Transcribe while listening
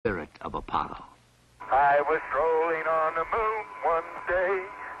I was strolling on the moon one day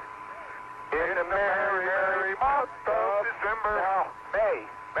in the merry, merry month of December. No, May.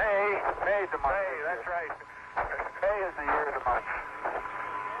 May's the month. May, that's right. May is the year of the month.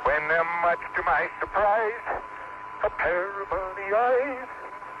 When, much to my surprise, a pair of bunny eyes.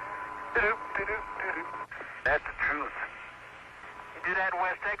 That's the truth. You do that in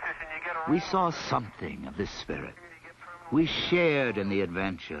West Texas and you get a... We saw something of this spirit. We shared in the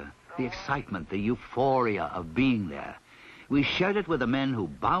adventure, the excitement, the euphoria of being there. We shared it with the men who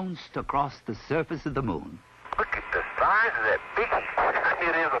bounced across the surface of the moon. Look at the size of that biggie.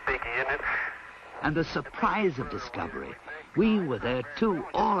 It is a biggie, isn't it? And the surprise of discovery. We were there too,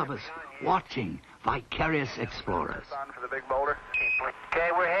 all of us, watching, vicarious explorers. On for the big boulder.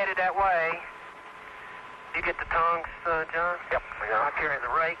 Okay, we're headed that way. You get the tongs, John? Yep, we got it. I'll carry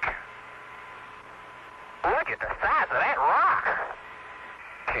the rake. Look at the size of that rock.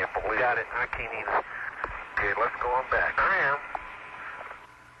 Can't believe it. Got it. I can't either. Okay, let's go on back. I am.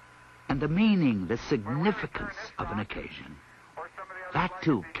 And the meaning, the significance of an occasion. That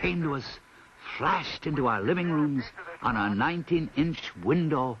too came to us, flashed into our living rooms on our 19-inch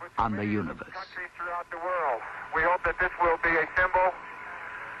window on the universe. Throughout the world. We hope that this will be a symbol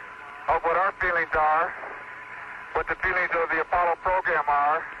of what our feelings are, what the feelings of the Apollo program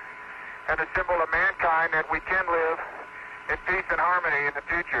are, and a symbol of mankind that we can live in peace and harmony in the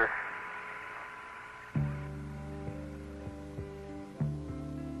future.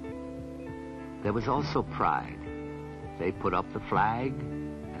 There was also pride. They put up the flag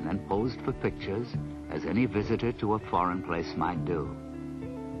and then posed for pictures as any visitor to a foreign place might do.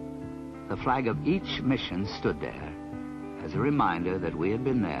 The flag of each mission stood there as a reminder that we had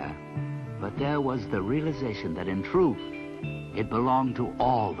been there, but there was the realization that in truth, it belonged to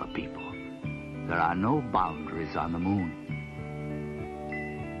all the people. There are no boundaries on the moon.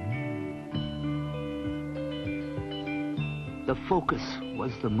 The focus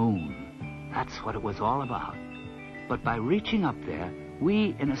was the moon. That's what it was all about. But by reaching up there,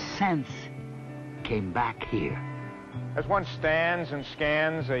 we, in a sense, came back here. As one stands and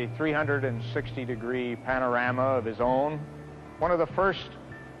scans a 360-degree panorama of his own, one of the first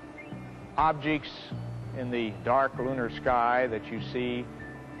objects in the dark lunar sky that you see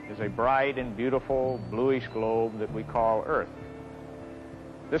is a bright and beautiful bluish globe that we call Earth.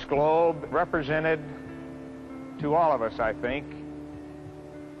 This globe represented to all of us, I think,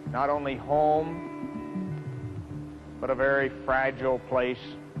 not only home, but a very fragile place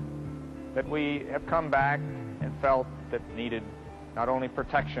that we have come back and felt that needed not only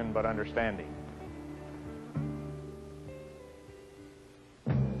protection, but understanding.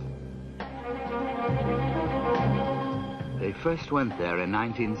 They first went there in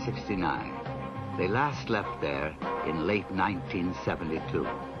 1969. They last left there in late 1972.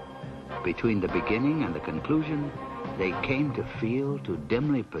 Between the beginning and the conclusion, they came to feel, to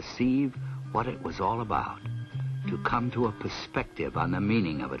dimly perceive what it was all about, to come to a perspective on the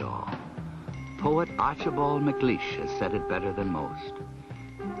meaning of it all. Poet Archibald MacLeish has said it better than most.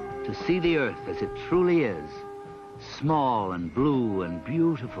 To see the earth as it truly is, small and blue and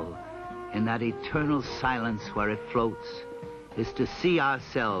beautiful, in that eternal silence where it floats, is to see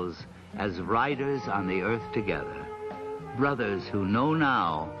ourselves as riders on the earth together, brothers who know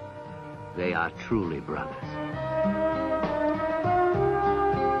now they are truly brothers.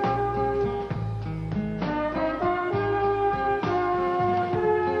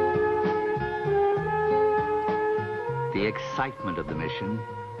 The excitement of the mission,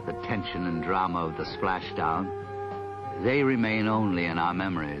 the tension and drama of the splashdown, they remain only in our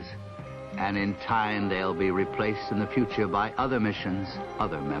memories. And in time, they'll be replaced in the future by other missions,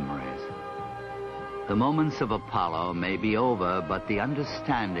 other memories. The moments of Apollo may be over, but the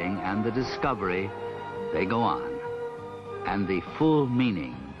understanding and the discovery, they go on. And the full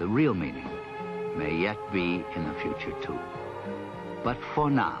meaning, the real meaning, may yet be in the future too. But for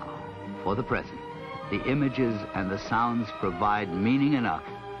now, for the present, the images and the sounds provide meaning enough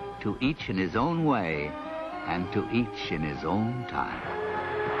to each in his own way and to each in his own time.